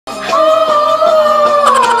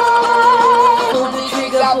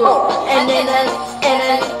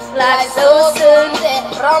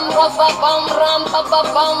Hey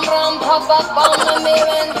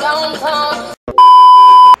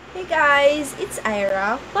guys, it's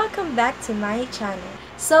Aira. Welcome back to my channel.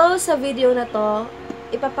 So, sa video na to,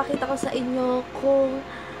 ipapakita ko sa inyo kung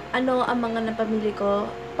ano ang mga napamili ko.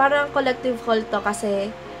 Parang collective haul to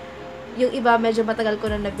kasi yung iba medyo matagal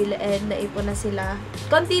ko na nabili and naipon na sila.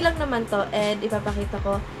 Konti lang naman to and ipapakita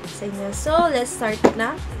ko sa inyo. So, let's start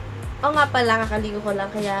na. O nga pala, kakaligo ko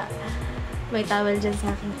lang kaya may towel dyan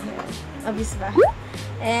sa akin. Obvious ba?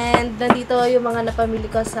 And nandito yung mga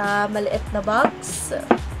napamili ko sa maliit na box.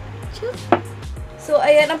 So,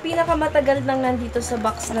 ayan, ang pinakamatagal nang nandito sa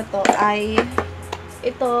box na to ay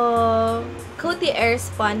ito, Coty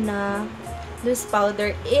Airspun na loose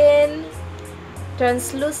powder in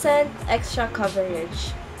translucent extra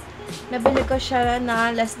coverage. Nabili ko siya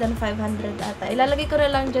na less than 500 ata. Ilalagay ko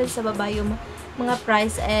na lang dyan sa baba yung mga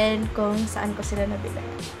price and kung saan ko sila nabili.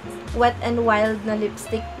 Wet n Wild na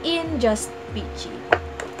lipstick in Just Peachy.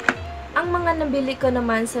 Ang mga nabili ko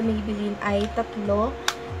naman sa Maybelline ay tatlo.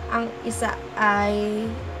 Ang isa ay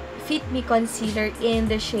Fit Me Concealer in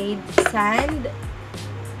the shade Sand.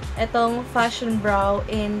 Itong Fashion Brow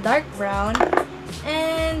in Dark Brown.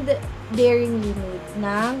 And Daringly Nude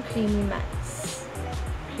ng Creamy Mattes.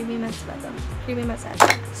 Creamy Mattes ba ito? Creamy Mattes ata.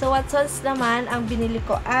 So, Watsons naman, ang binili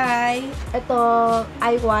ko ay ito,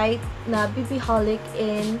 Eye White na BB-holic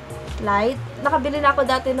in Light. Nakabili na ako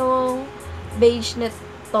dati nung beige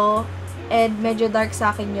nito. And medyo dark sa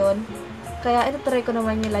akin yun. Kaya ito try ko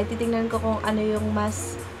naman yung light. Titingnan ko kung ano yung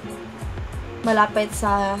mas malapit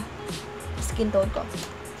sa skin tone ko.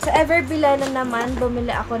 Sa Everbilena naman,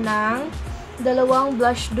 bumili ako ng dalawang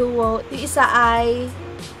blush duo. Yung isa ay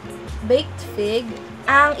Baked Fig.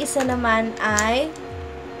 Ang isa naman ay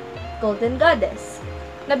Golden Goddess.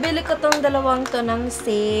 Nabili ko tong dalawang to ng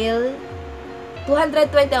sale.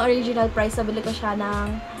 220 ang original price. Nabili ko siya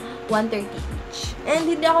ng 130 each. And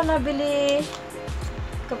hindi ako nabili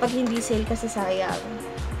kapag hindi sale kasi sayang.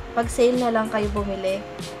 Pag sale na lang kayo bumili,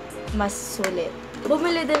 mas sulit.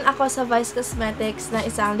 Bumili din ako sa Vice Cosmetics na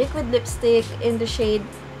isang liquid lipstick in the shade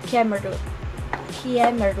Kemerut.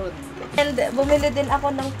 And bumili din ako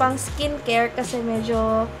ng pang skincare kasi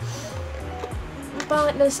medyo ang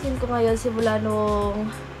pangit ng skin ko ngayon simula nung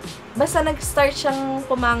basta nag-start siyang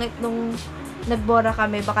pumangit nung nagbora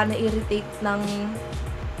kami. Baka na-irritate ng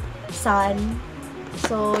sun.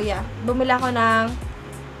 So, yeah. Bumili ako ng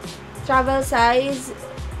travel size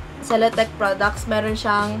Celotex products. Meron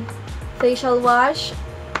siyang facial wash,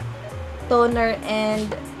 toner,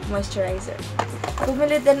 and moisturizer.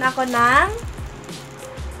 Bumili din ako ng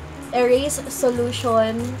erase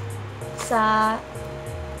solution sa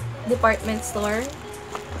department store.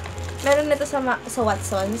 Meron nito sa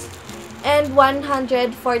Watsons. And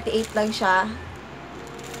 148 lang siya.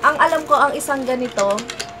 Ang alam ko, ang isang ganito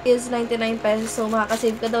is 99 pesos. So,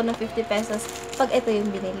 makakasave ka daw ng 50 pesos pag ito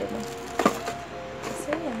yung binili mo.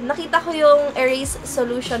 So, yeah. Nakita ko yung erase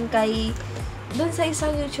solution kay dun sa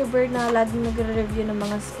isang YouTuber na laging nagre-review ng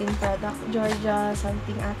mga skin product. Georgia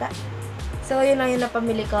something ata. So, yun lang yung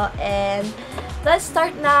napamili ko. And, let's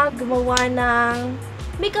start na gumawa ng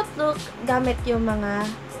makeup look gamit yung mga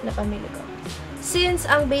napamili ko. Since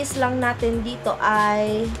ang base lang natin dito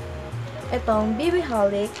ay itong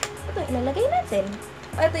BB-holic, ito, ilalagay natin.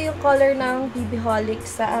 Ito yung color ng BB-holic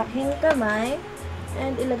sa aking kamay.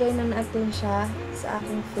 And ilagay na natin siya sa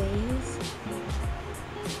aking face.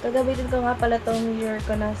 Gagamitin ko nga pala itong mirror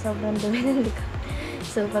ko na sobrang dumi ng likod.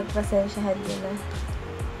 So, pagpasensyahan nyo na.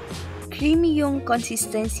 Creamy yung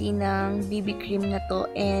consistency ng BB cream na to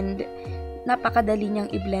and napakadali niyang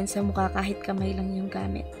i-blend sa mukha kahit kamay lang yung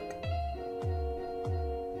gamit.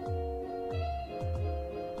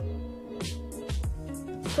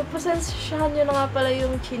 So, pasensyahan nyo na nga pala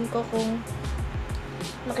yung chin ko kung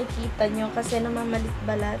nakikita nyo kasi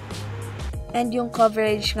namamalit-balat. And yung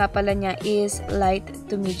coverage nga pala niya is light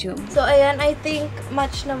to medium. So, ayan, I think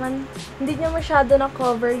match naman. Hindi niya masyado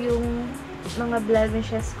na-cover yung mga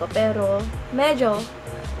blemishes ko. Pero, medyo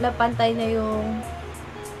napantay na yung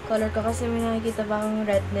color ko kasi may nakikita bang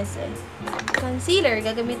redness eh. Concealer,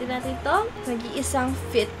 gagamitin natin ito. Nag-iisang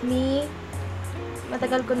Fit Me.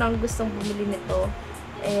 Matagal ko nang gustong bumili nito.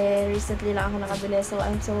 Recently lang ako nakabili. So,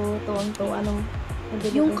 I'm so tuwang-tuwa.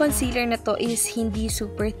 Yung concealer na to is hindi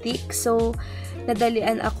super thick. So,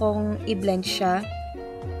 nadalian akong i-blend siya.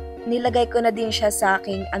 Nilagay ko na din siya sa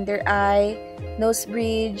aking under eye, nose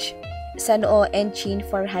bridge, sa noo, and chin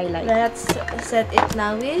for highlight. Let's set it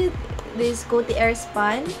now with this Coty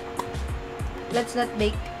Airspun. Let's not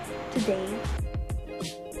bake today.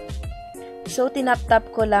 So,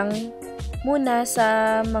 tinap-tap ko lang muna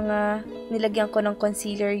sa mga nilagyan ko ng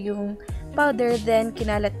concealer yung powder, then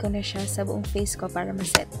kinalat ko na siya sa buong face ko para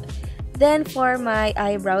maset. Then, for my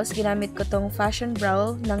eyebrows, ginamit ko tong Fashion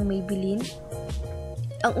Brow ng Maybelline.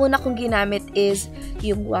 Ang una kong ginamit is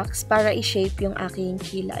yung wax para i-shape yung aking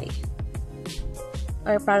kilay.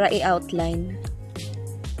 Or para i-outline.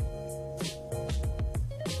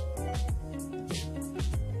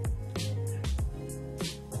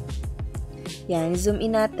 Yan, zoom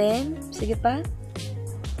in natin. Sige pa.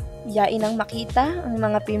 Yain ang makita ang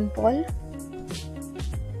mga pimple.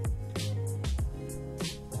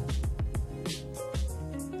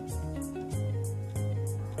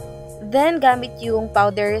 Then, gamit yung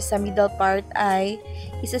powder sa middle part ay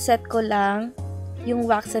isaset ko lang yung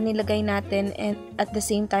wax na nilagay natin and at the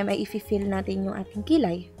same time ay i-fill natin yung ating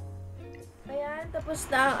kilay. Ayan,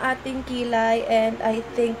 tapos na ang ating kilay and I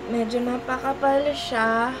think medyo napakapal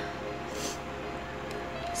siya.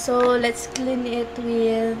 So, let's clean it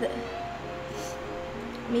with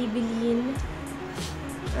Maybelline.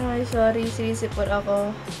 Ay, sorry, sinisipon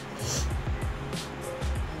ako.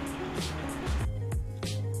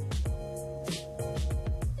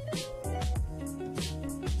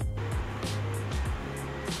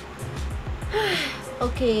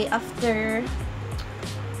 Okay, after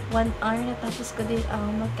 1 hour, natapos ko din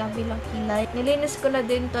ang magkabilang kilay. Nilinis ko na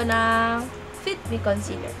din to ng Fit Me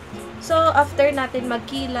Concealer. So, after natin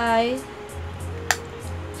magkilay,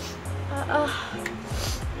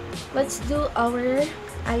 let's do our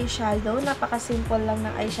eyeshadow. Napaka-simple lang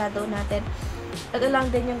ng eyeshadow natin. Ito lang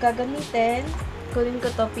din yung gagamitin. Kunin ko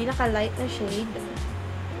to, pinaka-light na shade.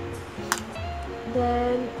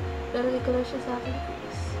 Then, lalagay ko na siya sa aking face.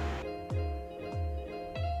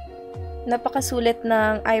 Napakasulit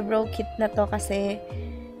ng eyebrow kit na to kasi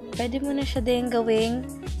pwede mo na siya din gawing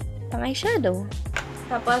pang eyeshadow.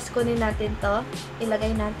 Tapos, kunin natin to.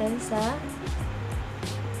 Ilagay natin sa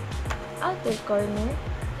outer corner.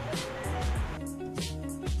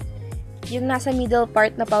 Yung nasa middle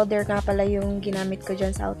part na powder nga pala yung ginamit ko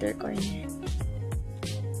dyan sa outer corner.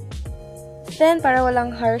 Then, para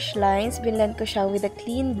walang harsh lines, binlend ko siya with a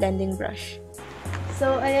clean blending brush.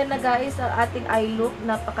 So, ayan na guys, ang ating eye look.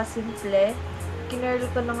 Napakasimple. Kinurl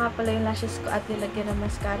ko na nga pala yung lashes ko at nilagyan ng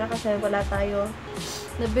mascara kasi wala tayo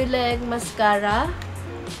nabiling mascara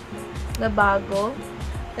na bago.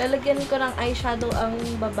 Lalagyan ko ng eyeshadow ang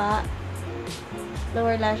baba.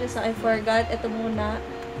 Lower lashes. So, I forgot. Ito muna.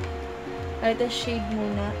 Lightest shade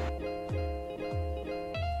muna.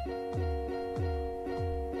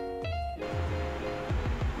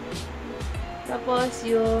 Tapos,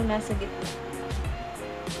 yung nasa gitna.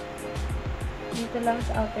 Dito lang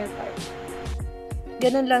sa outer part.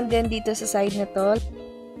 Ganun lang din dito sa side na to.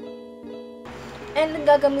 And ang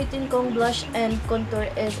gagamitin kong blush and contour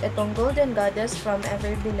is itong Golden Goddess from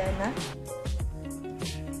Ever Bilena.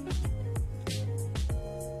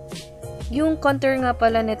 Yung contour nga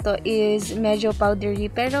pala nito is medyo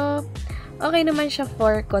powdery pero okay naman siya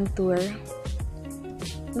for contour.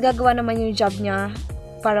 Gagawa naman yung job niya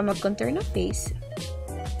para mag-contour ng face.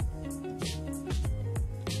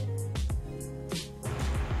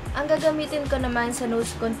 Ang gagamitin ko naman sa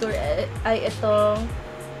nose contour ay itong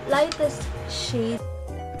lightest shade.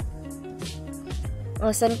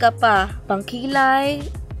 O, saan ka pa? Pang kilay,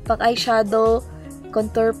 pang eyeshadow,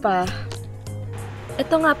 contour pa.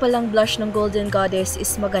 Ito nga palang blush ng Golden Goddess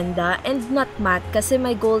is maganda and not matte kasi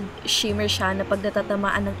may gold shimmer siya na pag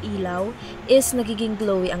natatamaan ng ilaw is nagiging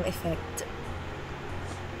glowy ang effect.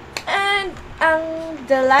 And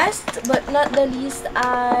the last but not the least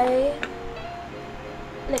ay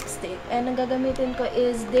lipstick. And ang gagamitin ko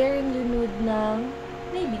is Daring Nude ng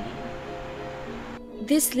Maybelline.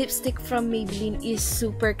 This lipstick from Maybelline is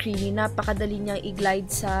super creamy. Napakadali niyang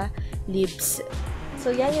i-glide sa lips.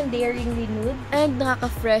 So, yan yung Daring Nude. And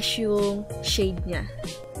nakaka-fresh yung shade niya.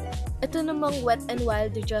 Ito namang Wet n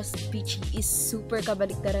Wild Just Peachy is super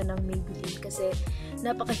kabaliktaran ng Maybelline kasi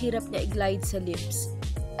napakahirap niya i-glide sa lips.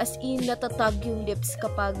 As in, natatag yung lips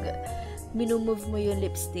kapag minumove mo yung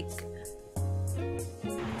lipstick.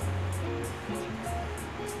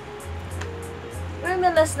 And the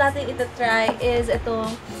last natin ito-try is itong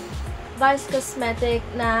Vice Cosmetic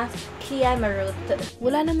na Kiamarut.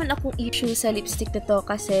 Wala naman akong issue sa lipstick na to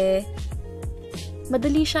kasi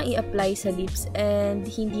madali siyang i-apply sa lips and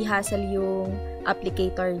hindi hassle yung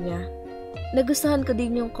applicator niya. Nagustuhan ko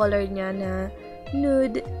din yung color niya na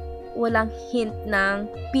nude, walang hint ng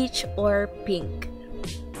peach or pink.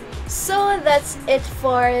 So, that's it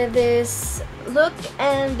for this look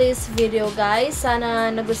and this video, guys. Sana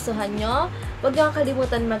nagustuhan nyo. Huwag nyo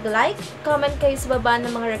kalimutan mag-like, comment kayo sa baba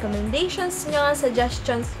ng mga recommendations nyo,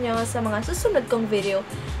 suggestions nyo sa mga susunod kong video.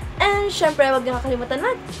 And, syempre, huwag nyo kalimutan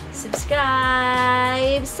mag-subscribe!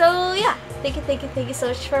 subscribe. So, yeah. Thank you so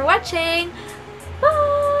much for watching.